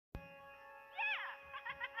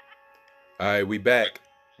All right, we back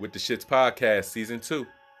with the Shits Podcast, Season 2.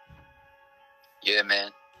 Yeah, man.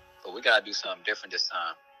 But we gotta do something different this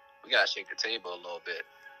time. We gotta shake the table a little bit.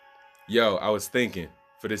 Yo, I was thinking,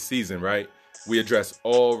 for this season, right, we address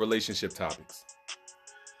all relationship topics.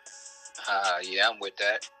 Yeah, I'm with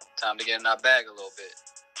that. Time to get in our bag a little bit.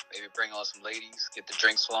 Maybe bring on some ladies, get the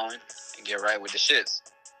drinks flowing, and get right with the shits.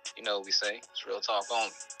 You know what we say. It's real talk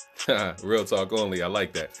only. Real talk only. I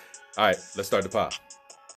like that. All right, let's start the pod.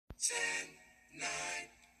 10, 9,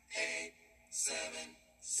 8, 7,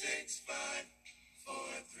 6, 5, 4,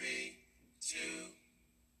 3, 2,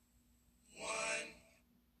 1.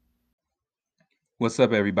 What's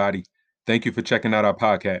up, everybody? Thank you for checking out our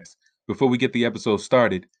podcast. Before we get the episode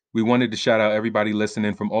started, we wanted to shout out everybody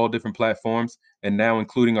listening from all different platforms and now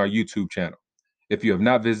including our YouTube channel. If you have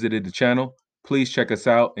not visited the channel, please check us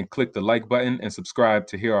out and click the like button and subscribe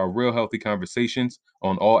to hear our real healthy conversations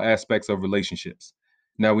on all aspects of relationships.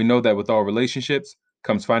 Now, we know that with all relationships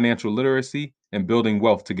comes financial literacy and building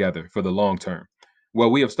wealth together for the long term.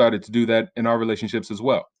 Well, we have started to do that in our relationships as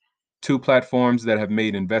well. Two platforms that have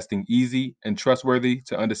made investing easy and trustworthy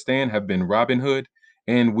to understand have been Robinhood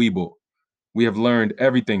and Webull. We have learned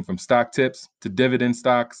everything from stock tips to dividend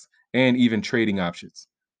stocks and even trading options.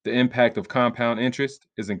 The impact of compound interest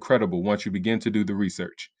is incredible once you begin to do the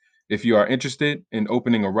research. If you are interested in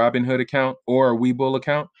opening a Robinhood account or a Webull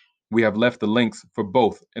account, we have left the links for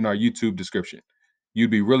both in our YouTube description. You'd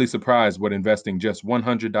be really surprised what investing just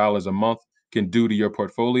 $100 a month can do to your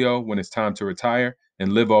portfolio when it's time to retire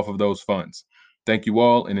and live off of those funds. Thank you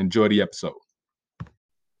all and enjoy the episode.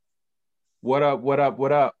 What up, what up,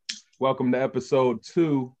 what up? Welcome to episode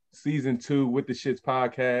 2, season 2 with the Shits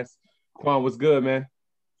Podcast. Quan, what's good, man?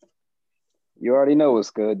 You already know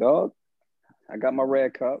what's good, dog. I got my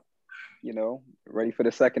red cup, ready for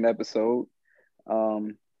the second episode.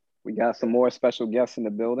 We got some more special guests in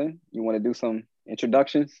the building. You want to do some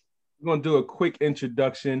introductions? We're going to do a quick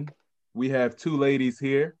introduction. We have two ladies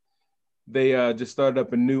here. They just started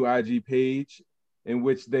up a new IG page in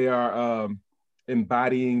which they are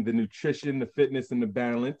embodying the nutrition, the fitness, and the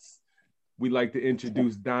balance. We like to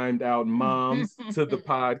introduce Dimed Out Moms to the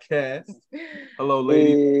podcast. Hello,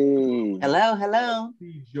 ladies. Hey. Hello.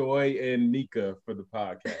 Joy and Nika for the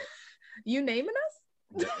podcast. You naming us?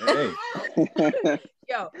 Hey.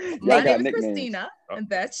 Yo, my name is Christina, and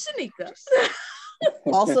that's Shanika.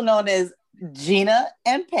 Also known as Gina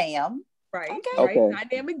and Pam. Right. Okay.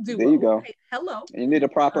 Dynamic duo. There you go. Okay. Hello. You need a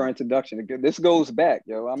proper introduction. This goes back,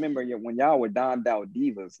 yo. I remember when y'all were Dimed Out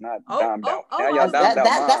Divas, not Dimed Out. Now y'all Dimed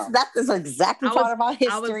Out Moms. That is exactly part of our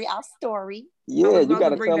history, our story. Yeah, you got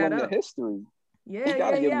to tell them the history. Yeah, you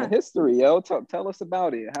got to give them the history, yo. Tell us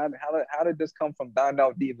about it. How did this come from Dimed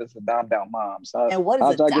Out Divas to Dimed Out Moms? And what is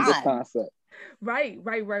how'd y'all a dime? get this concept? Right.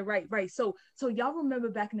 So y'all remember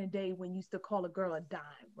back in the day when you used to call a girl a dime,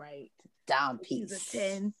 right? Dime piece. She's a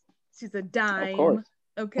 10. She's a dime. Of course.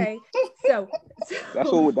 Okay. So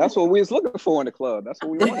that's what we was looking for in the club. That's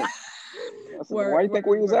what we wanted. Why do you think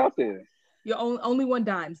we was out there? You're only one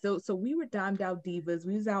dime. So we were Dimed Out Divas.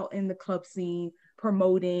 We was out in the club scene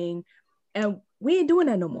promoting, and we ain't doing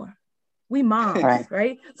that no more. We moms,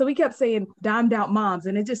 right? So we kept saying Dimed Out Moms,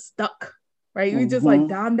 and it just stuck, right? We just like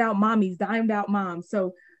Dimed Out Mommies, Dimed Out Moms.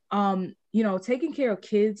 So taking care of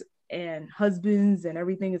kids and husbands and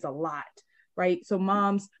everything is a lot. Right. So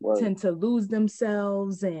moms tend to lose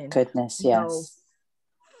themselves and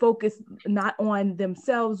focus not on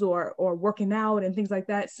themselves or working out and things like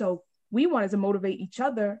that. So we wanted to motivate each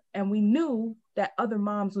other, and we knew that other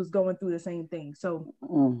moms was going through the same thing. So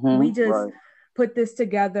we just put this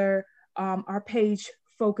together. Our page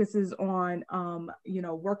focuses on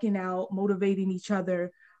working out, motivating each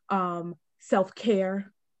other,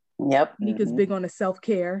 self-care. Yep. Nika's big on the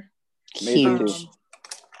self-care. Huge.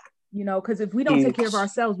 Because if we don't take care of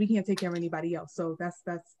ourselves, we can't take care of anybody else. So that's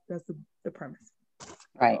the premise.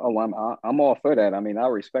 Right. Oh, I'm all for that. I mean, I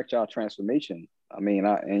respect y'all transformation. I mean,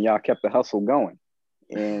 and y'all kept the hustle going.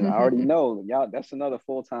 And I already know y'all. That's another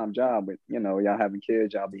full-time job. But y'all having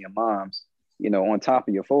kids, y'all being moms. On top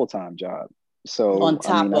of your full-time job. So on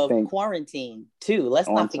top of quarantine too. Let's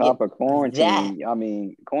not forget. On top of quarantine, that. I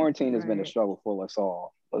mean, quarantine has been a struggle for us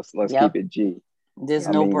all. Let's keep it G. There's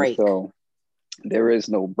no break. So there is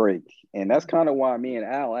no break. And that's kind of why me and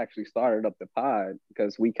Al actually started up the pod,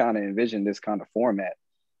 because we kind of envisioned this kind of format,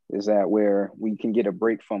 is that where we can get a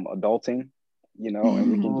break from adulting,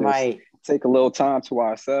 and we can just take a little time to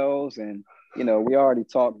ourselves. And, we already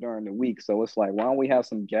talked during the week. So it's like, why don't we have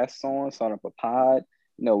some guests on, start up a pod?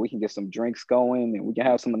 We can get some drinks going, and we can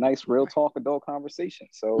have some nice real talk adult conversation.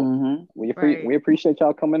 So we appreciate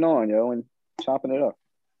y'all coming on, and chopping it up.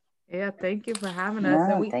 Yeah, thank you for having us.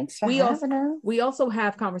 No, And thanks for having us. we also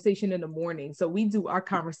have conversation in the morning. So we do our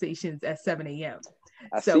conversations at 7 a.m.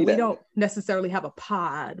 I So see we that. don't necessarily have a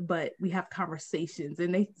pod, but we have conversations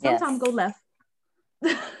and they sometimes go left.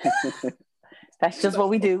 That's just what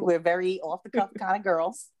we do. We're very off the cuff kind of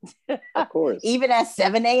girls. Of course. Even at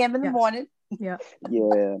 7 a.m. in the morning. Yeah.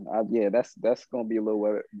 Yeah, that's gonna be a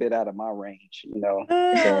little bit out of my range, you know.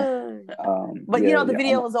 So, but you know, the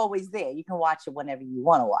video is always there. You can watch it whenever you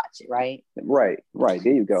want to watch it, right? Right.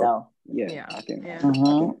 There you go. So, yeah. I can.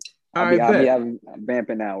 Mm-hmm. I'll be having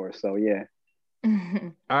vamping hours. So yeah.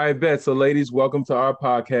 I bet. So, ladies, welcome to our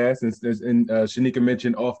podcast. And Shanika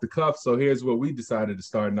mentioned off the cuff. So here's what we decided to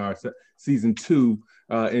start in our season 2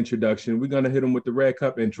 introduction. We're gonna hit them with the Red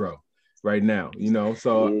Cup intro right now. You know,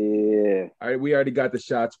 so yeah. All right, we already got the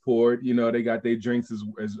shots poured. You know, they got their drinks as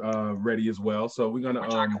ready as well. So we're gonna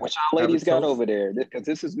what y'all ladies got over there, because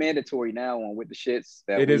this is mandatory now on With the Shits.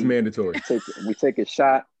 It is mandatory. We take a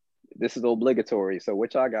shot. This is obligatory. So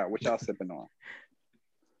what y'all got? What y'all sipping on?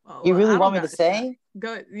 Oh, you really want me to say?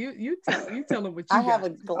 Go. You tell them what you I got. have a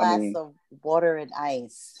glass of water and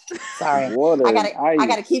ice. Sorry, water. I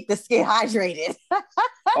gotta keep the skin hydrated.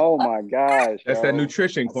 Oh my gosh, that's that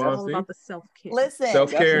nutrition, Quan. All about the self-care. Listen,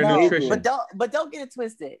 self-care and nutrition. But don't get it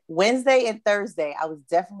twisted. Wednesday and Thursday, I was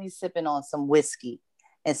definitely sipping on some whiskey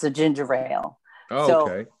and some ginger ale. Oh,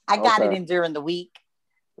 okay. So I got it in during the week,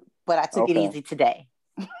 but I took it easy today.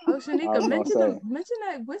 Oh, Shanika, mention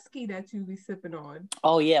that whiskey that you be sipping on.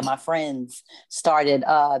 Oh yeah, my friends started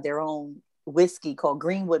their own whiskey called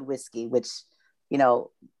Greenwood whiskey, which, you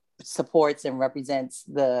know, supports and represents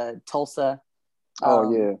the Tulsa.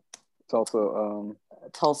 Tulsa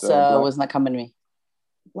was not coming to me.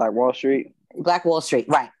 Black Wall Street,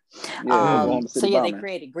 right? Yeah, so yeah, they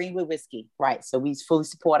created Greenwood whiskey, right? So we fully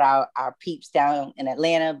support our peeps down in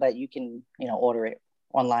Atlanta, but you can, you know, order it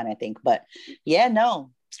online, I think. But yeah,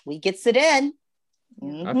 no, we gets it in.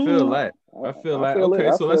 Mm-hmm. I feel that.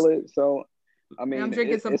 Okay, so I mean, I'm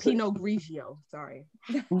drinking some Pinot Grigio. Sorry.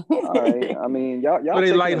 All right. I mean, y'all. But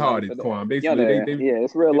they lighthearted, Quan. Basically,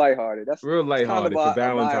 it's real lighthearted. That's real lighthearted for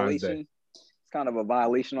Valentine's Day. It's kind of a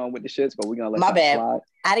violation on With the Shits, but we're gonna let my bad. Slide.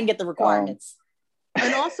 I didn't get the requirements.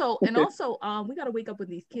 And also, we gotta wake up with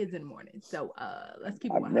these kids in the morning. So let's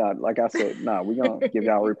keep it. Like I said, we're gonna give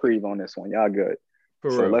y'all a reprieve on this one. Y'all good.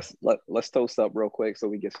 So let's toast up real quick so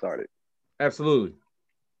we get started. Absolutely.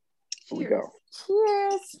 Here we go.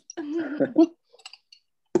 Cheers.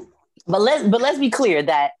 But let's be clear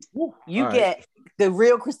that you get the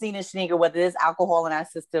real Christina Shanika, whether there's alcohol in our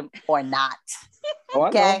system or not. Oh,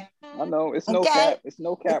 I know. It's no cap. It's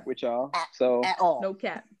no cap with y'all. So at all. No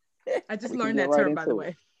cap. I just learned that term, by the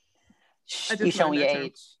way. You showing your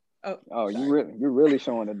age. Oh, you're really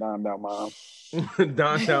showing the dimed out mom.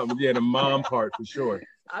 Dimed out, the mom part for sure.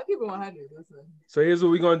 I'll keep it 100. Listen. So here's what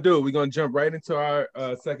we're gonna do. We're gonna jump right into our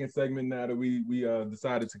second segment now that we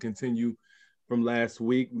decided to continue from last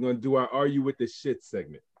week. We're gonna do our Are You With the Shit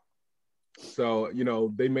segment. So, you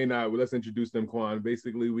know, they may not, let's introduce them, Quan.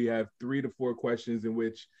 Basically, we have 3 to 4 questions in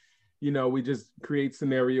which, you know, we just create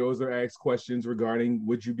scenarios or ask questions regarding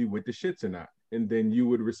would you be with the shits or not? And then you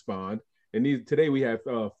would respond. And today we have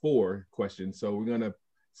 4 questions. So we're gonna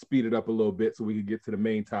speed it up a little bit so we can get to the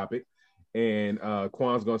main topic. And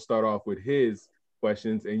Quan's gonna start off with his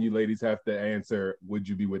questions, and you ladies have to answer, would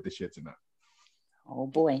you be with the shits or not? Oh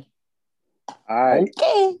boy. All right.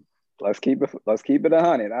 Okay. Let's keep it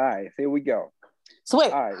 100. All right, here we go. So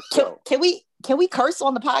wait, all right, can we curse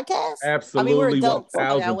on the podcast? Absolutely. I mean, we're adults.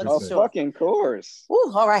 1,000%. Sure. Fucking course.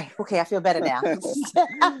 Ooh, all right. Okay, I feel better now.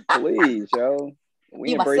 Please, yo.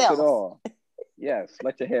 We embrace it all. Yes,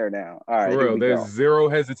 let your hair down. All right. For real, there's zero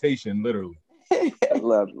hesitation, literally.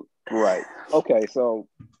 Right. Okay, so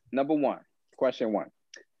question 1.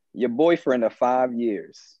 Your boyfriend of 5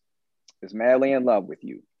 years is madly in love with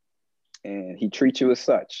you, and he treats you as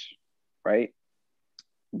such, right?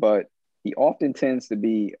 But he often tends to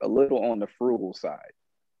be a little on the frugal side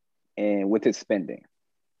and with his spending,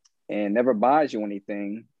 and never buys you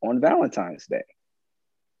anything on Valentine's Day.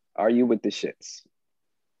 Are you with the shits?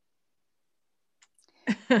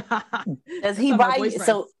 Does he buy you?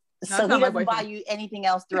 So he doesn't buy you anything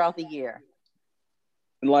else throughout the year?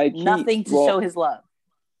 Like nothing to show his love.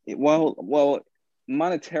 Well,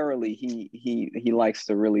 monetarily, he likes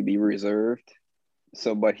to really be reserved.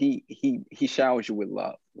 So, but he showers you with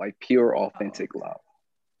love, like pure, authentic love.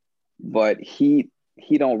 But he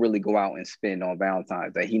don't really go out and spend on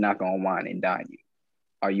Valentine's Day. He not gonna wine and dine you.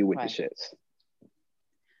 Are you with the shits?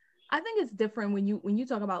 I think it's different when you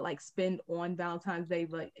talk about like spend on Valentine's Day,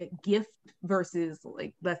 like a gift versus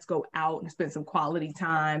like let's go out and spend some quality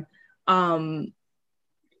time.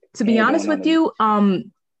 To be honest with you,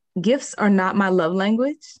 gifts are not my love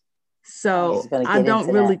language. So I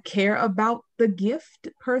don't really care about the gift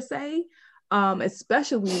per se,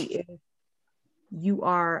 especially if you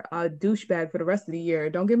are a douchebag for the rest of the year.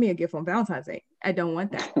 Don't give me a gift on Valentine's Day. I don't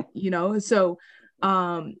want that, So,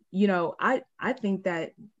 I think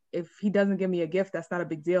that if he doesn't give me a gift, that's not a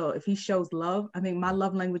big deal. If he shows love, I think my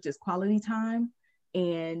love language is quality time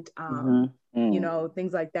and,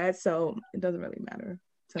 things like that. So it doesn't really matter.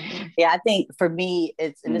 Yeah, I think for me,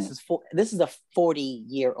 this is a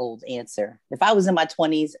 40-year-old answer. If I was in my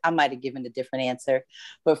 20s, I might have given a different answer,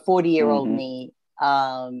 but 40-year-old me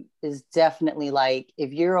is definitely like,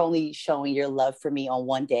 if you're only showing your love for me on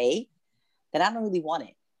one day, then I don't really want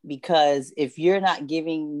it, because if you're not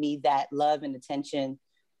giving me that love and attention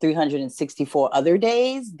 364 other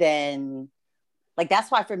days, then like, that's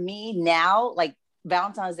why for me now, like,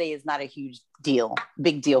 Valentine's Day is not a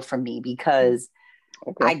big deal for me, because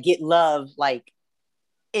I get love like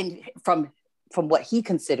from what he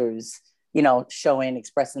considers, showing,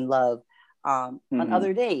 expressing love on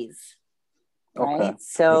other days. Right.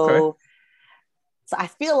 So I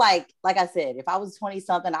feel like I said, if I was 20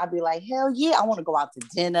 something, I'd be like, hell yeah, I want to go out to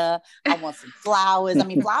dinner. I want some flowers. I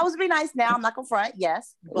mean, flowers would be nice now. I'm not gonna front.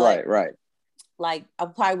 Yes. But right. Like, I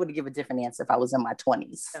probably would give a different answer if I was in my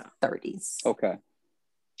 20s, 30s. Okay.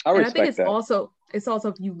 I think it's also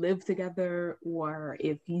if you live together, or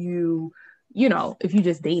if you, if you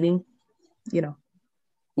just dating, Yeah,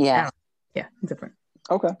 different.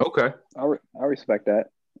 Okay. I respect that.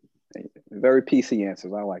 Very PC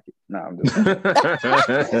answers. I like it. No, I'm just.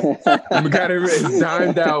 We got it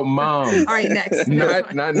dimed out, mom. All right, next.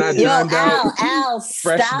 Not dimed out. Al,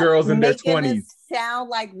 fresh girls in their 20s. Sound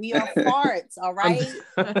like we are farts, all right?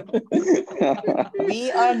 We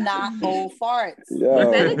are not old farts. He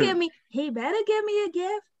better give me a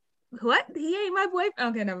gift. What? He ain't my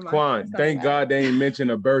boyfriend. Okay, never mind. Quan, thank God they ain't mentioned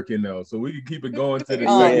a Birkin though, so we can keep it going to the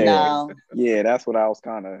no. Yeah, that's what I was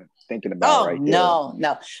kind of thinking about no,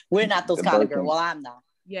 we're not those kind of girls. Well, I'm not.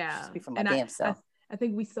 Yeah. Speak for my damn self. I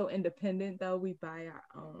think we so independent though. We buy our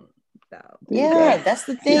own stuff. Yeah, that's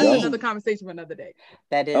the thing. That's another conversation for another day.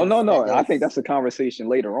 That is. Oh no. I think that's a conversation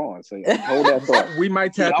later on. So hold that thought. We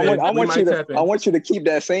might tap in. I want you to keep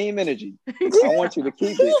that same energy. I want you to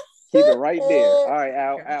keep it. Keep it right there. All right,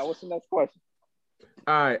 Al, what's the next question?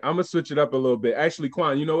 All right, I'm gonna switch it up a little bit. Actually,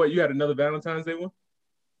 Quan, you know what? You had another Valentine's Day one?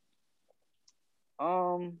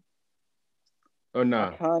 Or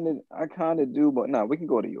nah? I kind of do, but no, we can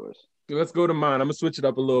go to yours. Let's go to mine. I'm gonna switch it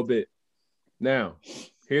up a little bit. Now,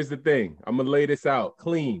 here's the thing. I'm gonna lay this out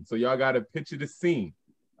clean, so y'all gotta picture the scene.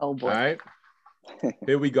 Oh boy! All right,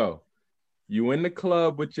 here we go. You in the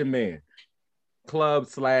club with your man,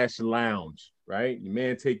 club/lounge, right? Your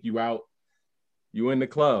man take you out. You in the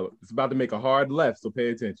club. It's about to make a hard left, so pay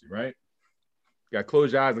attention, right? You gotta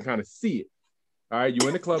close your eyes and kind of see it. All right, you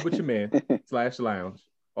in the club with your man /lounge.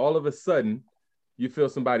 All of a sudden, you feel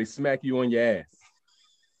somebody smack you on your ass.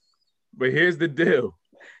 But here's the deal.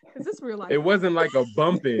 Is this real life? It wasn't like a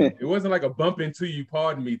bumping. It wasn't like a bump into you,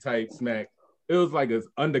 pardon me type smack. It was like an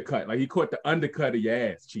undercut. Like he caught the undercut of your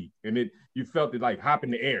ass cheek, and you felt it like hop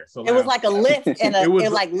in the air. So it was like a lift, and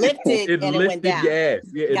it like lifted, it and lifted it went down. Your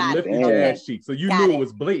ass. Yeah, it lifted your ass cheek. So you Got knew it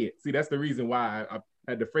was blatant. See, that's the reason why I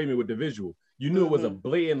had to frame it with the visual. You knew it was a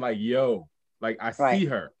blatant, like yo, like I see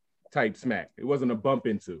her type smack. It wasn't a bump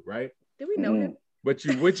into, right? Did we know him? But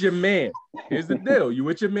you with your man. Here's the deal. You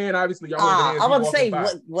with your man, obviously. Y'all I want to say,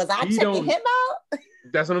 was I checking him out?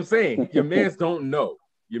 That's what I'm saying. Your mans don't know.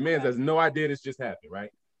 Your man has no idea this just happened,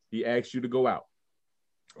 right? He asked you to go out.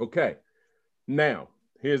 Okay. Now,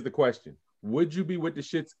 here's the question. Would you be with the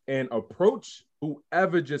shits and approach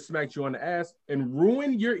whoever just smacked you on the ass and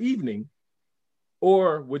ruin your evening?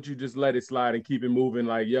 Or would you just let it slide and keep it moving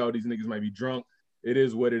like, yo, these niggas might be drunk. It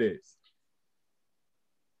is what it is.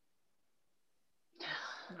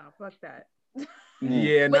 No, fuck that.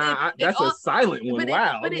 Yeah, that's a silent one.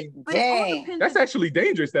 Wow. That's actually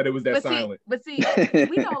dangerous that it was that silent. But see,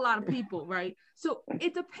 we know a lot of people, right? So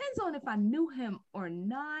it depends on if I knew him or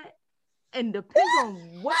not, and depends on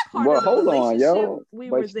what part of the relationship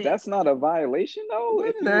we were in. That's not a violation, though.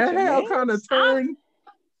 What the hell kind of turn?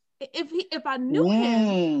 If I knew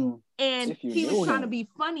him and he was trying to be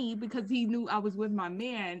funny because he knew I was with my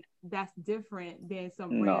man, that's different than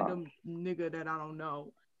some random nigga that I don't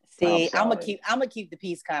know. See, I'm gonna keep the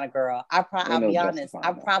peace kind of girl. I'll be honest.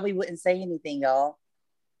 I probably wouldn't say anything, y'all.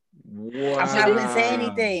 Wow. I probably wouldn't say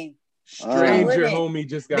anything. Stranger homie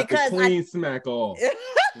just got the clean smack off.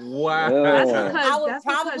 Wow. That's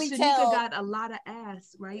because Shanika got a lot of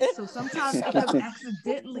ass, right? So sometimes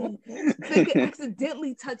they could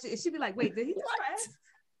accidentally touch it. She'd be like, wait, did he touch my ass?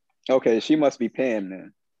 Okay, she must be Pam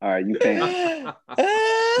then. All right, you Pam.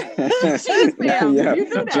 She is Pam. Yeah, You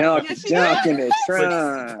knew that. junk, Yeah, she junk is. in the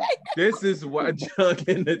trunk. This is why junk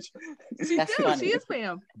in the. She That's do. funny. She is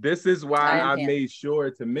Pam. This is why I am I Pam. made sure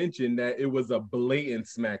to mention that it was a blatant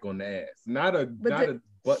smack on the ass, not a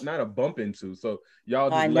bump into. So y'all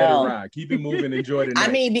just let it ride, keep it moving, enjoy the night.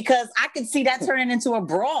 I mean, because I could see that turning into a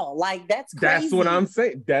brawl. Like that's crazy. That's what I'm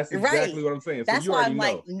saying. That's exactly what I'm saying. That's so you why already I'm know.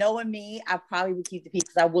 like, knowing me, I probably would keep the peace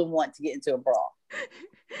because I wouldn't want to get into a brawl.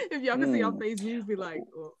 If y'all can see our face, we would be like,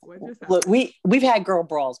 oh, what just happened? Look, we've had girl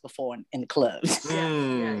brawls before in the clubs.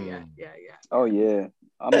 Yeah. Oh yeah.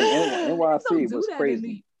 I mean, NYC was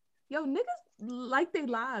crazy. Yo, niggas like their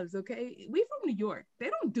lives, okay? We from New York. They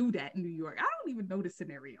don't do that in New York. I don't even know the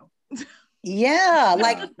scenario. Yeah,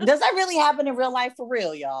 like, does that really happen in real life for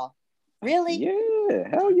real, y'all? Really? Yeah,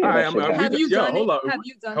 hell yeah. Right, have you done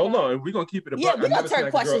it? Hold on. We're gonna keep it a buck. Yeah, we're gonna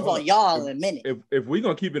turn questions on y'all in a minute. If we're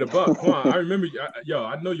gonna keep it a buck, come on. I remember,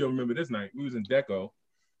 I know you'll remember this night. We was in Deco,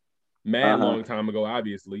 long time ago,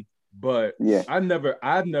 obviously. But yeah, I've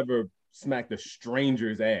never smacked a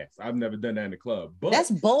stranger's ass. I've never done that in the club. But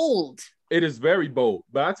that's bold. It is very bold.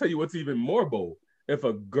 But I'll tell you what's even more bold. If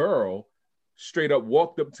a girl straight up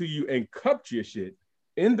walked up to you and cupped your shit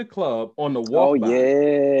in the club on the walk by.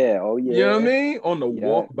 Oh yeah. You know what I mean? On the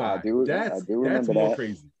walk by. I do that's remember more that.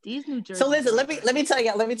 crazy. These New Jersey. So listen, let me tell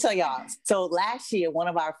y'all. So last year, one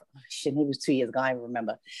of our maybe it was 2 years ago, I don't even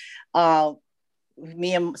remember.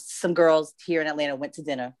 Me and some girls here in Atlanta went to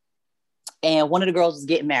dinner. And one of the girls was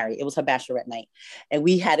getting married. It was her bachelorette night. And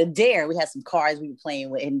we had a dare. We had some cards we were playing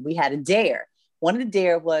with, and we had a dare. One of the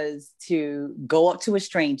dare was to go up to a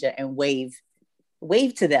stranger and wave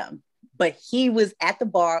to them. But he was at the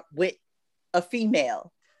bar with a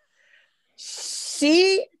female.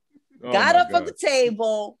 She got up from the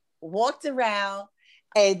table, walked around,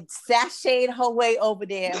 and sashayed her way over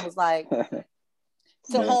there and was like, to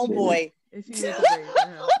homeboy.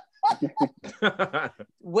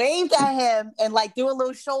 Waved at him and like threw a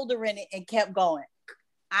little shoulder in it and kept going.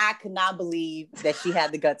 I could not believe that she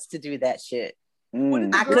had the guts to do that shit.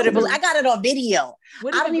 I couldn't believe. I got it on video.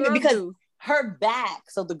 I don't even because her back.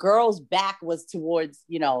 So the girl's back was towards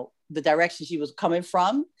the direction she was coming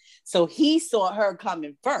from. So he saw her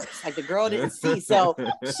coming first. Like the girl didn't see. So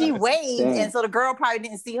she waved, and so the girl probably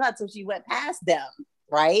didn't see her until she went past them.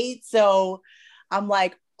 Right. So I'm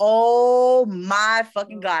like, oh my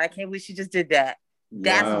fucking God, I can't believe she just did that.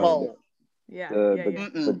 That's bold.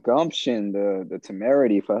 The gumption, the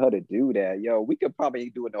temerity for her to do that. Yo, we could probably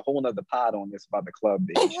do a whole nother pod on this about the club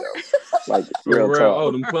days, yo. Like real talk.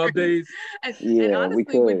 Oh, them club days. And honestly, we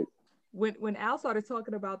could. When Al started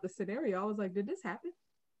talking about the scenario, I was like, did this happen?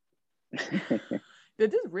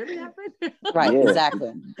 Did this really happen? Right,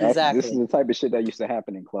 exactly. This is the type of shit that used to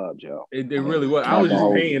happen in clubs, yo. It really was. I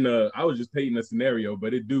was just painting a scenario,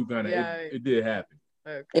 but it did happen.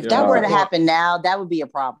 Okay. If that were to happen now, that would be a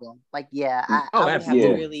problem. Like, I would have to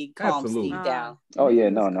really calm Steve down. Oh yeah,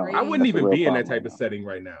 no. I wouldn't even be in that type of setting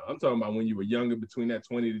right now. I'm talking about when you were younger, between that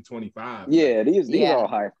 20 to 25. Yeah, these are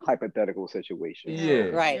all hypothetical situations. Yeah,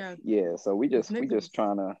 right. Yeah, so we just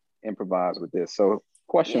trying to improvise with this. So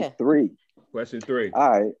question 3. Question 3. All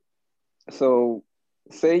right. So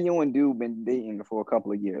say you and dude been dating for a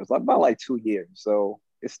couple of years, about 2 years. So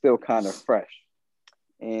it's still kind of fresh.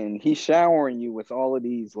 And he's showering you with all of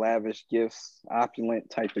these lavish gifts,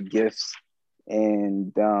 opulent type of gifts.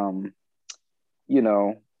 And,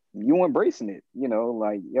 you embracing it,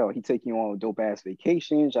 he taking you on dope ass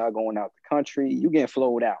vacations. Y'all going out the country. You getting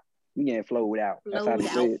flowed out. That's how they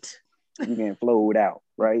say it. You getting flowed out,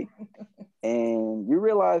 right? And you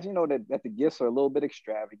realize, that the gifts are a little bit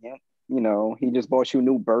extravagant. He just bought you a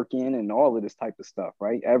new Birkin and all of this type of stuff,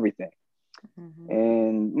 right? Everything.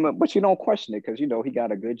 But you don't question it because he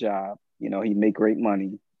got a good job, he make great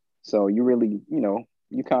money, so you really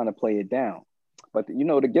you kind of play it down. But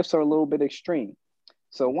the gifts are a little bit extreme.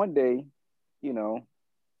 So one day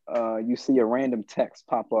you see a random text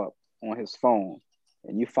pop up on his phone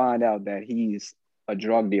and you find out that he's a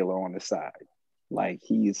drug dealer on the side, like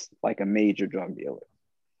he's like a major drug dealer.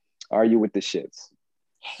 Are you with the shits?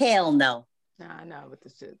 Hell no. Nah, I'm not with the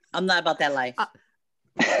shits. I'm not about that life.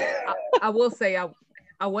 I will say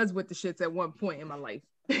I was with the shits at one point in my life.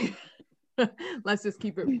 Let's just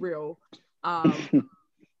keep it real. I'm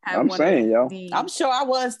saying, yo. I'm sure I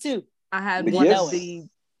was too. I had one of the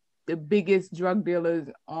biggest drug dealers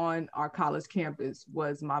on our college campus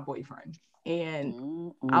was my boyfriend.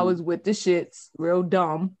 And I was with the shits, real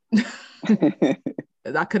dumb.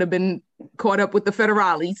 I could have been caught up with the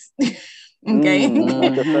federales. Okay.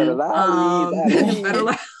 The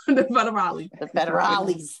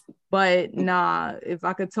federales. But nah, if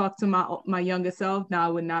I could talk to my younger self, nah, I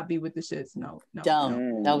would not be with the shits. No.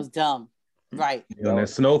 Dumb. That was dumb. Right. On that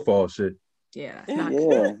snowfall shit. Yeah.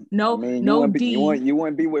 No, I mean, no D. You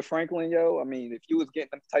wouldn't be with Franklin, yo. I mean, if you was getting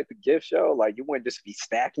them type of gifts, yo, like you wouldn't just be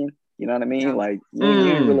stacking. You know what I mean? Yeah. Like you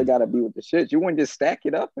ain't really gotta be with the shit. You wouldn't just stack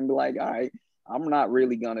it up and be like, all right, I'm not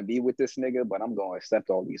really gonna be with this nigga, but I'm gonna accept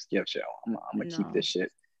all these gifts, yo. I'm gonna keep this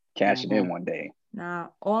shit, cash it in one day. Nah,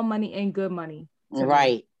 all money ain't good money.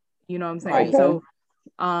 Right. You know what I'm saying? Okay. So,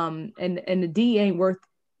 and the D ain't worth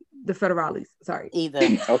the federales. Sorry. Either.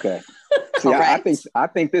 Okay. See, I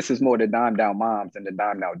think this is more the dimed out moms than the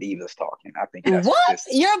dimed out divas talking. I think that's what?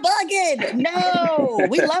 You're bugging. No,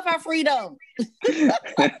 we love our freedom.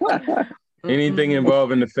 Anything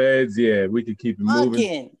involving the feds, yeah, we could keep it moving.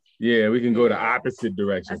 Bugging. Yeah, we can go the opposite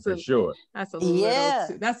direction for sure. That's a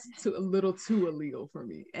little too illegal for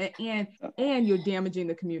me. And you're damaging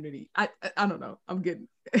the community. I don't know. I'm getting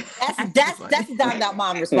that's a dimed out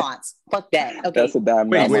mom response. Fuck that. Okay. That's a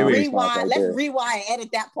dimed out mom response. Let's rewind and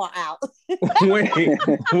edit that part out.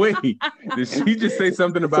 wait. Did she just say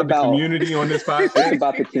something about the community on this podcast? It's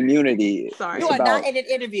about the community. Sorry. You are not in an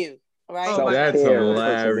interview. Right? Oh, that's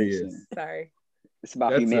hilarious. Sorry. It's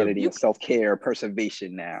about humanity and self-care,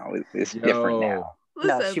 preservation now. It's different now.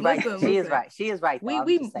 Listen, She is right. She is right. We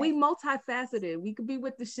multifaceted. We could be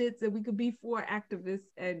with the shits and we could be for activists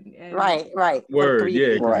and right. Word,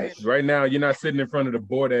 yeah. Right now you're not sitting in front of the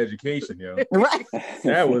board of education, yo. Right.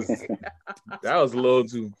 That was a little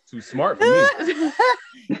too smart for me.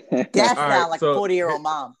 That sounds like a 40-year-old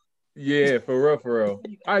mom. Yeah, for real.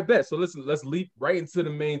 I bet. So listen, let's leap right into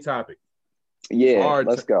the main topic. Yeah,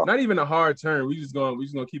 let's go. Not even a hard turn. We just gonna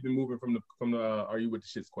keep it moving from the are you with the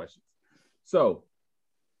shits questions. So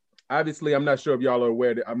obviously, I'm not sure if y'all are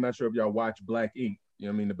aware that I'm not sure if y'all watch Black Ink. You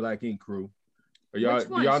know what I mean, the Black Ink crew. Or y'all, which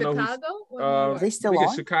one? Do y'all Chicago? know they still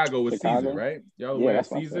on? Chicago with Caesar, right? Y'all aware of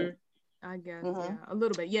Caesar? I guess, yeah, a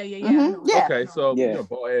little bit. Yeah. Yeah. Okay, so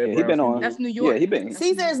he been on. That's New York. Yeah, he been.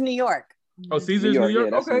 Caesar is New York. Oh, Caesar's New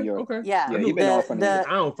York. Okay. New York. Okay. Yeah. He been off on I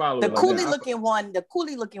don't follow the it. coolie looking one. The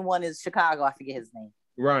coolie looking one is Chicago. I forget his name.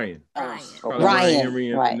 Ryan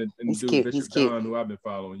Henry and the he's dude cute. Bishop He's cute. John, who I've been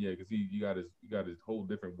following, because he got his whole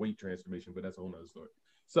different weight transformation, but that's a whole nother story.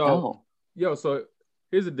 So so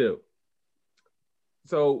here's the deal.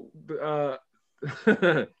 So I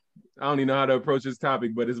don't even know how to approach this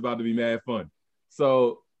topic, but it's about to be mad fun.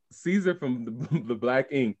 So Caesar from the Black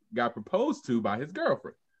Ink got proposed to by his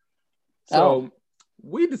girlfriend. So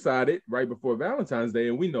we decided right before Valentine's Day,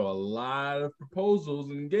 and we know a lot of proposals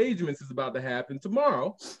and engagements is about to happen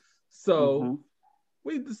tomorrow. So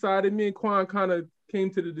we decided, me and Quan kind of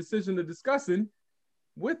came to the decision of discussing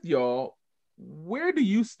with y'all, where do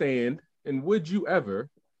you stand and would you ever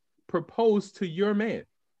propose to your man?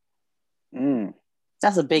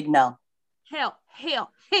 That's a big no. Hell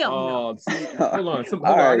no. Hold on.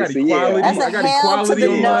 I got equality. I got equality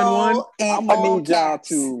on line one. I'm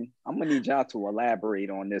gonna need y'all to elaborate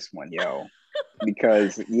on this one, yo.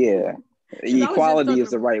 Because equality is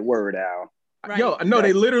the right word, Al. Right. Yo, no,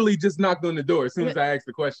 they literally just knocked on the door as soon as I asked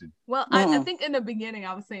the question. Well, I think in the beginning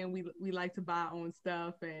I was saying we like to buy our own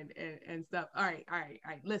stuff and stuff. All right.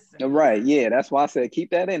 Listen. Right, yeah, that's why I said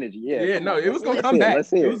keep that energy. Yeah, no, it was gonna come back.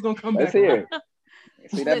 It was gonna come back. Let's hear it.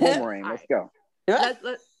 See that boomerang? Let's go.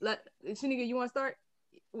 Let Shanika, you want to start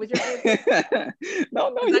with your answer?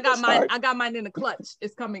 No, I got mine in the clutch.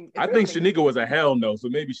 It's coming. I think Shanika was a hell no, so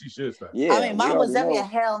maybe she should start. Yeah, I mean, mine was definitely a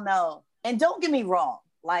hell no. And don't get me wrong,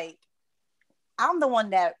 like I'm the one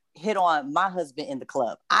that hit on my husband in the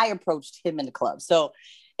club. I approached him in the club, so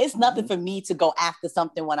it's nothing for me to go after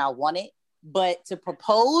something when I want it, but to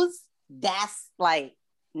propose, that's like,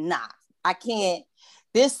 nah, I can't.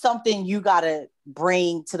 There's something you gotta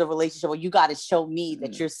bring to the relationship, or you gotta show me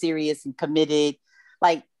that you're serious and committed.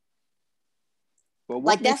 Like, but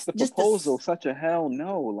what makes the proposal such a hell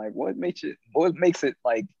no? Like, what makes it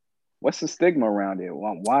like? What's the stigma around it?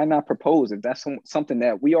 Why not propose if that's something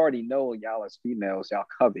that we already know? Y'all as females, y'all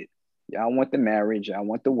covet. Y'all want the marriage. Y'all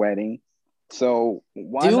want the wedding. So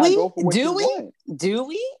why not go for what you want? Do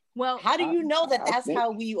we? Well, how do you know that that's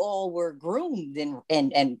how we all were groomed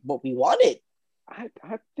and what we wanted?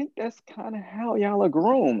 I think that's kind of how y'all are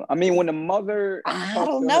groomed. I mean, when the mother talks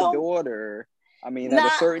to her daughter, I mean, at a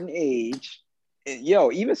certain age,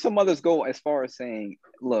 even some mothers go as far as saying,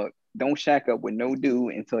 look, don't shack up with no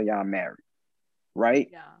dude until y'all married. Right?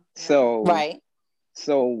 Yeah. So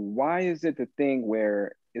why is it the thing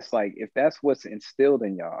where it's like, if that's what's instilled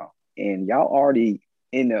in y'all and y'all already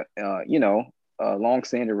in a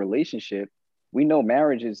long-standing relationship, we know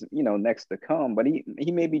marriage is, next to come, but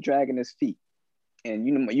he may be dragging his feet. and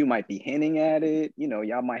you might be hinting at it.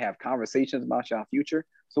 Y'all might have conversations about y'all future.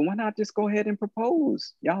 So why not just go ahead and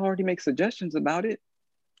propose? Y'all already make suggestions about it.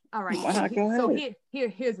 All right. Why not go ahead? So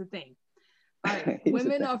here's the thing. All right.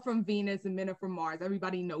 Women are from Venus and men are from Mars.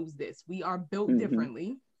 Everybody knows this. We are built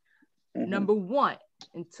differently. Number one,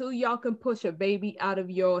 until y'all can push a baby out of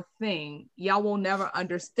your thing, y'all will never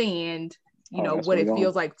understand, what it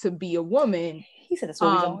feels like to be a woman. He said that's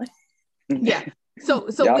where we're going. Yeah. So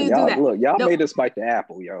y'all, we do that. Look, y'all made us bite the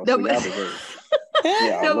apple, yo. So y'all deserve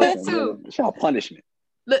it. Number two, it's y'all punishment.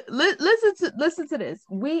 Listen to this.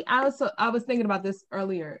 I was thinking about this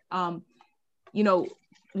earlier. When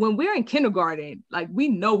we're in kindergarten, like we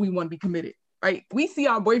know we want to be committed, right? We see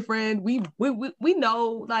our boyfriend, we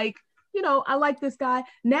know, like, I like this guy.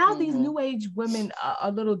 Now these new age women are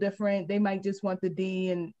a little different. They might just want the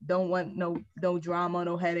D and don't want no drama,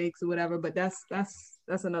 no headaches or whatever. But that's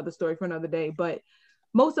another story for another day. But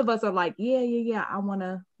most of us are like, yeah, I want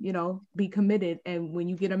to, be committed. And when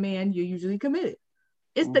you get a man, you're usually committed.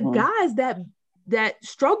 It's the guys that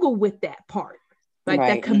struggle with that part, like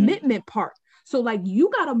that commitment part. So like,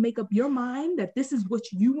 you got to make up your mind that this is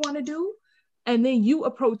what you want to do. And then you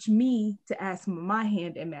approach me to ask my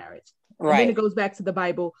hand in marriage. Right. And then it goes back to the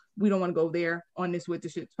Bible. We don't want to go there on this With the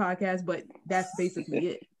Shits podcast, but that's basically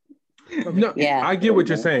it. No, yeah. I get what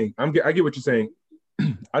you're saying. I get what you're saying.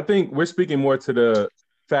 I think we're speaking more to the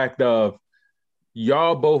fact of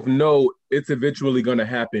y'all both know it's eventually going to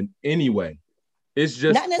happen anyway. It's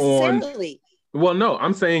just not necessarily. Well, no,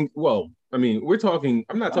 I'm saying, I'm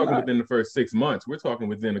not talking within the first 6 months. We're talking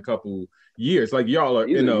within a couple years. Like y'all are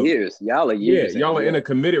years. Y'all are years. Yeah, y'all are in a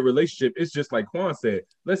committed relationship. It's just like Quan said.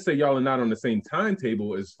 Let's say y'all are not on the same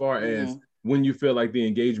timetable as far as when you feel like the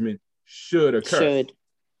engagement should occur.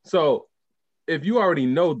 So if you already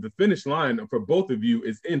know the finish line for both of you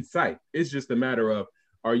is in sight, it's just a matter of,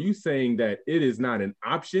 are you saying that it is not an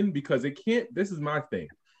option? Because it can't. This is my thing,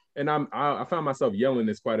 and I found myself yelling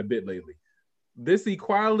this quite a bit lately. This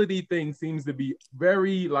equality thing seems to be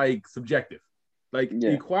very subjective.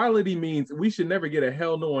 Equality means we should never get a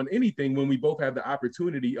hell no on anything when we both have the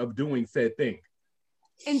opportunity of doing said thing.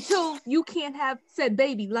 Until you can't have said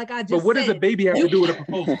baby, like I just said. But what does a baby have to do with a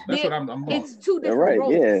proposal? That's what I'm lost. It's two different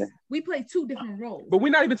roles. Yeah. We play two different roles. But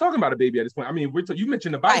we're not even talking about a baby at this point. I mean, you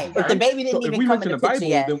mentioned the Bible. Right. If the baby didn't even come in the picture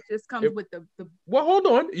yet. Then just comes with the. Well, hold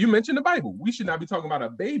on. You mentioned the Bible. We should not be talking about a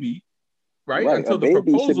baby. Right? Until the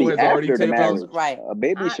proposal has already taken place. Right. A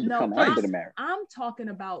baby should come after the marriage. I'm talking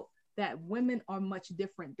about that women are much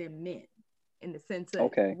different than men in the sense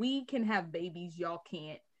that we can have babies, y'all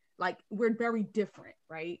can't. Like, we're very different,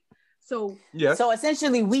 right? So yes. So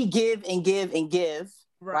essentially we give and give and give,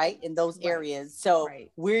 right? In those areas. So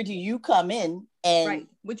where do you come in and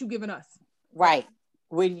what you giving us? Right.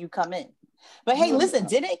 Where do you come in? But hey, listen,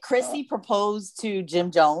 didn't Chrissy propose to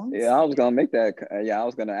Jim Jones? Yeah, I was gonna make that. I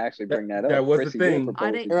was gonna actually bring that up. That was the thing.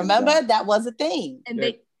 Remember, that was a thing.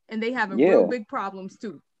 And they having real big problems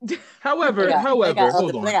too. However, hold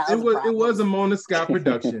on. It was a Mona Scott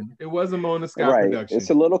production. It was a Mona Scott production. It's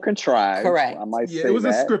a little contrived. Correct. I might say it was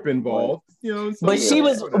that, a script involved. But she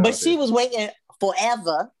was waiting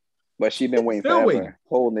forever. But she's been waiting forever,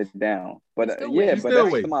 holding it down. But but that's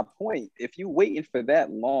to my point. If you're waiting for that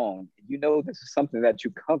long, you know this is something that you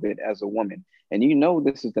covet as a woman, and you know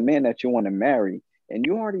this is the man that you want to marry, and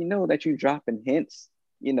you already know that you're dropping hints,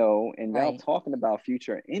 and y'all talking about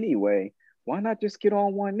future anyway. Why not just get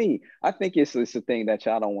on one knee? I think it's a thing that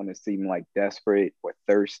y'all don't want to seem like desperate or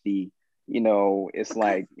thirsty. It's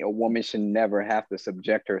like a woman should never have to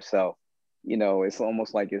subject herself. It's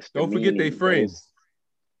almost like it's don't forget they friends.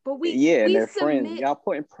 But we they're friends. Y'all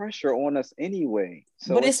putting pressure on us anyway.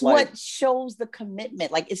 So but it's what shows the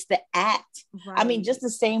commitment. Like it's the act. Right. I mean, just the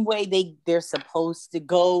same way they're supposed to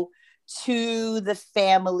go to the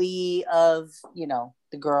family of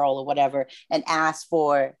the girl or whatever and ask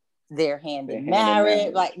for their hand in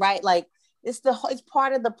marriage. Like it's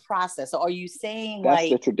part of the process. So are you saying that's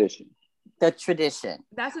the tradition? The tradition.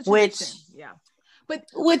 That's a tradition.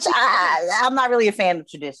 Which I'm not really a fan of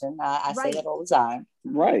tradition. I say that all the time.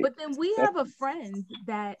 Right. But then we have a friend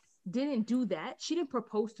that didn't do that. She didn't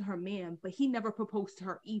propose to her man, but he never proposed to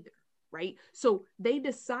her either. Right. So they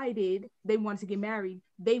decided they wanted to get married.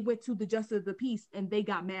 They went to the justice of the peace and they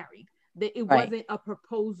got married. It wasn't a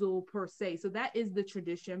proposal per se. So that is the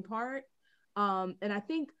tradition part. And I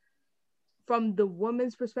think from the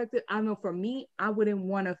woman's perspective, I know for me, I wouldn't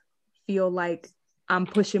want to feel like I'm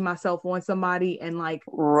pushing myself on somebody and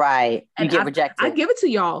you get rejected. I give it to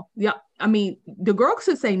y'all. Yeah. I mean, the girl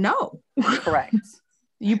should say no. Correct.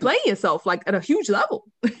 You play yourself like at a huge level.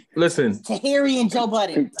 Listen, Tahiri and Joe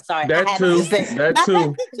Budden. Sorry, that too. That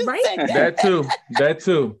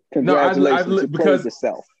too. Congratulations, no, you played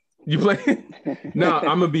yourself. You play. No,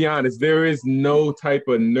 I'm gonna be honest. There is no type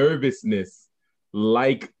of nervousness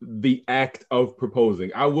like the act of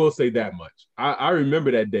proposing. I will say that much. I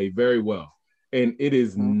remember that day very well, and it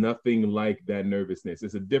is nothing like that nervousness.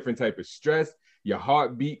 It's a different type of stress. Your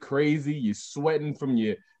heart beat crazy. You're sweating from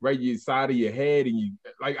your side of your head, and you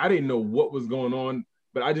like. I didn't know what was going on,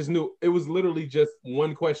 but I just knew it was literally just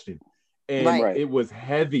one question. And it was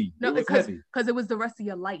heavy. No, because it was the rest of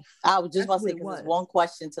your life. I was just about to say, because it's one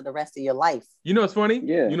question to the rest of your life. You know what's funny?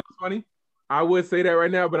 Yeah. You know what's funny? I would say that right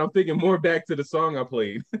now, but I'm thinking more back to the song I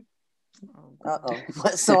played.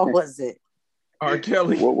 What song was it? R.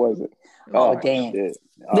 Kelly. What was it? Oh damn. Shit.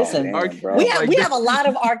 Listen, damn, we have a lot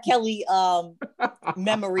of R. Kelly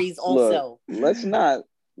memories also. Look,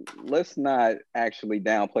 let's not actually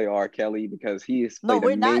downplay R. Kelly, because he has played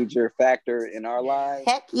a major factor in our lives.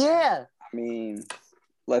 Heck yeah. I mean,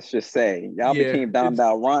 let's just say y'all became down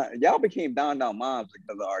moms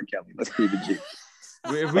because of R. Kelly. Let's keep it G.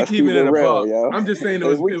 If we keep it in a real, yo. I'm just saying it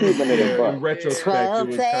was in retrospect. It was kind of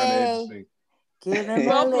interesting.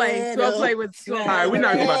 12 play was 12. All right, we're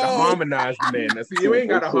not about to harmonize the man. See, you ain't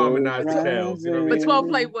got to harmonize the tales. You know what I mean? But 12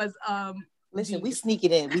 play was listen, we sneak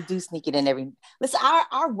it in. We do sneak it in every. Listen,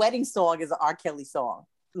 our wedding song is an R. Kelly song.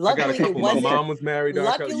 Luckily, it wasn't. My mom was married.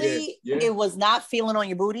 Luckily, it was not Feeling on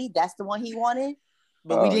Your Booty. That's the one he wanted.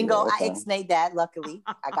 But we didn't go. Okay. I ixnayed that. Luckily,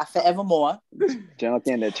 I got Forevermore. Junk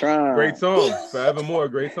in the trunk. Great song. Forevermore.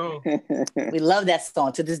 Great song. We love that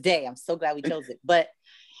song to this day. I'm so glad we chose it. But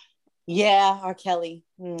yeah, R. Kelly.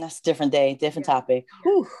 That's a different day, different topic.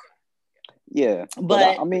 Whew. Yeah,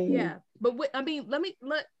 but I mean, yeah. But I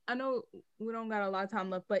know we don't got a lot of time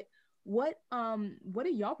left, but what are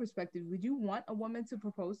y'all perspectives? Would you want a woman to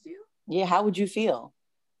propose to you? Yeah, how would you feel?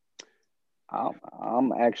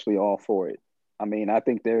 I'm actually all for it. I mean, I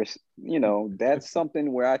think there's, that's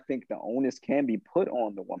something where I think the onus can be put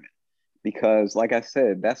on the woman, because like I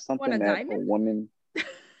said, that's something that a woman,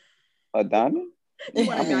 a diamond? You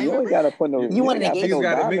want you ain't gotta put no. You want to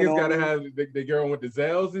niggas gotta have the girl with the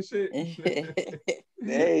Zelles and shit.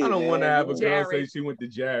 Hey, I don't want to have a girl say she went to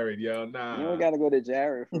Jared, yo. Nah, you don't gotta go to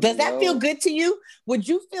Jared. Does that feel good to you? Would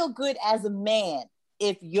you feel good as a man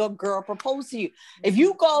if your girl proposed to you? If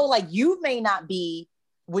you go, like, you may not be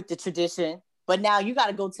with the tradition, but now you got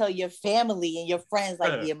to go tell your family and your friends,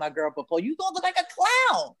 like, yeah, my girl proposed. You gonna look like a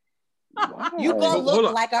clown. Wow. You gonna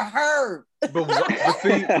look like a herb. But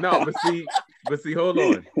see, hold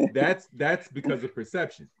on. That's because of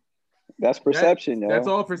perception. That's perception, that's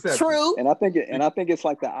all perception. True. And I think it's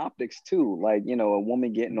like the optics too. Like, a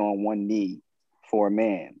woman getting on one knee for a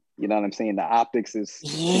man. You know what I'm saying? The optics is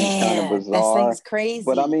kind of bizarre. That thing's crazy.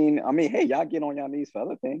 But I mean, hey, y'all get on y'all knees for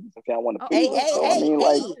other things if y'all want to.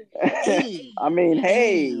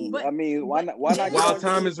 Why not? While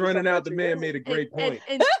time is running out, the man made a great point.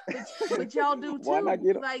 But y'all do too. Why not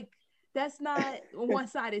get like, that's not a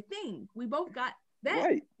one-sided thing. We both got that.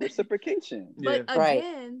 Right. Reciprocation. But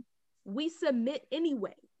again, we submit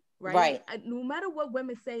anyway. Right. No matter what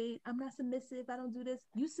women say, I'm not submissive, I don't do this.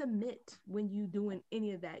 You submit when you doing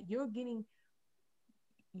any of that. You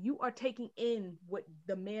are taking in what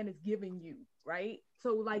the man is giving you, right?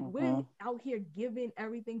 So like we're out here giving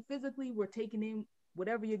everything physically, we're taking in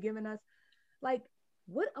whatever you're giving us. Like,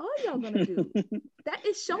 what are y'all gonna do? That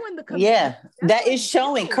is showing the commitment. Yeah, that is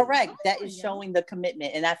showing, correct. That is showing the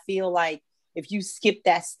commitment. And I feel like if you skip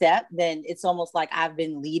that step, then it's almost like I've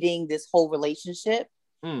been leading this whole relationship.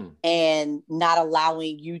 And not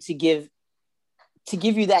allowing you to give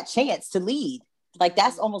you that chance to lead. Like,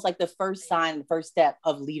 that's almost like the first sign, the first step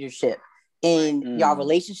of leadership in your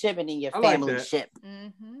relationship and in your family ship.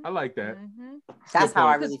 I like that. That's how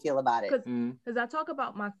I really feel about it. Because I talk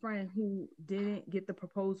about my friend who didn't get the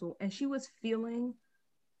proposal, and she was feeling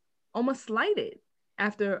almost slighted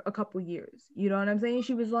after a couple years. You know what I'm saying?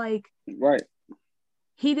 She was like, right.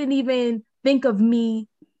 He didn't even think of me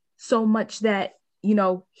so much that,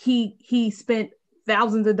 he spent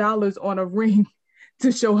thousands of dollars on a ring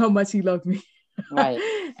to show how much he loved me. Right.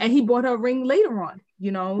 And he bought her a ring later on,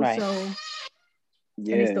 Right. So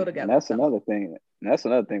yeah, and still together. And that's another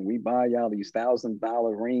thing. We buy y'all these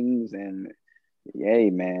 $1,000 rings, and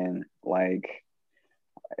yay, man, like,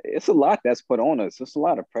 it's a lot that's put on us. It's a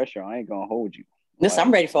lot of pressure. I ain't gonna hold you. Listen,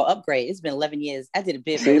 I'm ready for an upgrade. It's been 11 years. I did a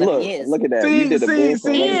bid for 11 years. Look at that. You did a bid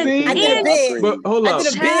for 11 years. I did a bid. But hold up. I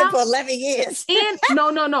did a bid for 11 years. And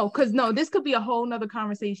no, because this could be a whole nother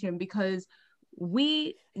conversation, because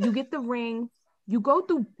you get the ring, you go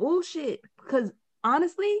through bullshit, because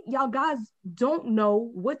honestly, y'all guys don't know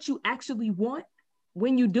what you actually want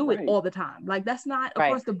when you do it all the time. Like, that's not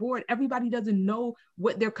across the board. Everybody doesn't know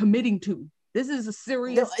what they're committing to. This is a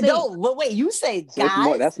serious thing. No, but wait, you say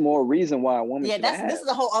guys? That's more reason why a woman should this is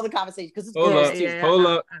a whole other conversation because it's hold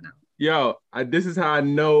up. Yo, this is how I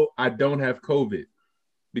know I don't have COVID.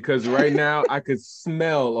 Because right now I could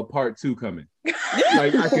smell a part 2 coming.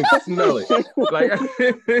 Like, I can smell it. Like,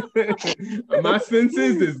 my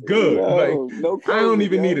senses is good. COVID, I don't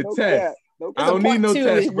even need a test. I don't need no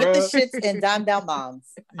test, bro. With the shits and Dime Down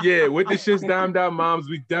Moms. Yeah, with the shits Dime Down Moms,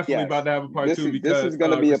 we definitely about to have a part 2 because this is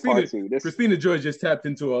going to be a part 2. Christina Joy just tapped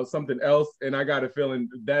into something else, and I got a feeling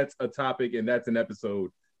that's a topic and that's an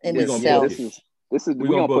episode. We're gonna we're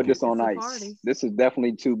gonna put this on ice. This is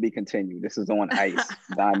definitely to be continued. This is on ice.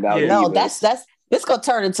 No, that's this gonna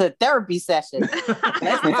turn into a therapy session.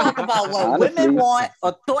 Let's talk about what women want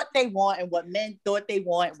or thought they want and what men thought they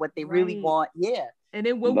want, what they really want. Yeah. And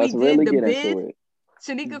then when we did the bid,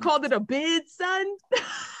 Shanika called it a bid, son.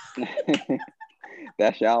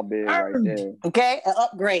 That's y'all bid right there. Okay, an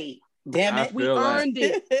upgrade. Damn it. We earned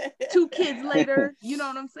it. 2 kids later, you know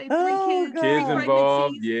what I'm saying? 3 kids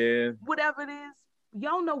involved, whatever it is.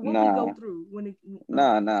 Y'all know what we go through when it.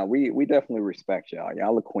 We definitely respect y'all.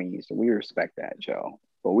 Y'all are queens, so we respect that, y'all.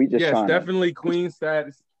 But we just definitely queen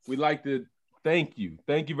status. We'd like to thank you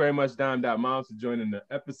very much, Dime Moms, for joining the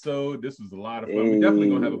episode. This was a lot of fun. We definitely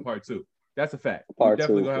gonna have a part 2. That's a fact. We're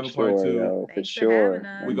definitely gonna have a part 2. Yo, for sure.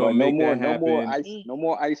 We're gonna make that happen. No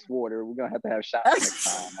more ice water. We're gonna have shots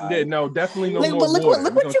next time. Yeah, no, definitely no more water.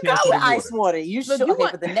 Look what you got with ice water. You should.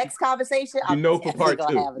 Okay, for the next conversation, for part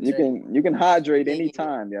 2. You can hydrate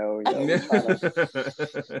anytime, yo.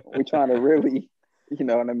 We're trying to really, you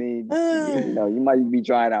know what I mean. You might be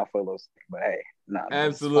dried out for a little second, but hey,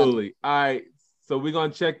 absolutely. All right. So we're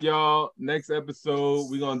gonna check y'all next episode.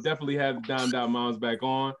 We're gonna definitely have Dime Moms back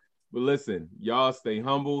on. But listen, y'all stay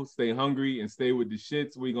humble, stay hungry, and stay with the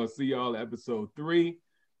shits. We're going to see y'all at episode 3.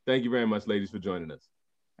 Thank you very much, ladies, for joining us.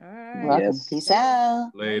 All right. Yes. Peace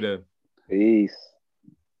out. Later. Peace.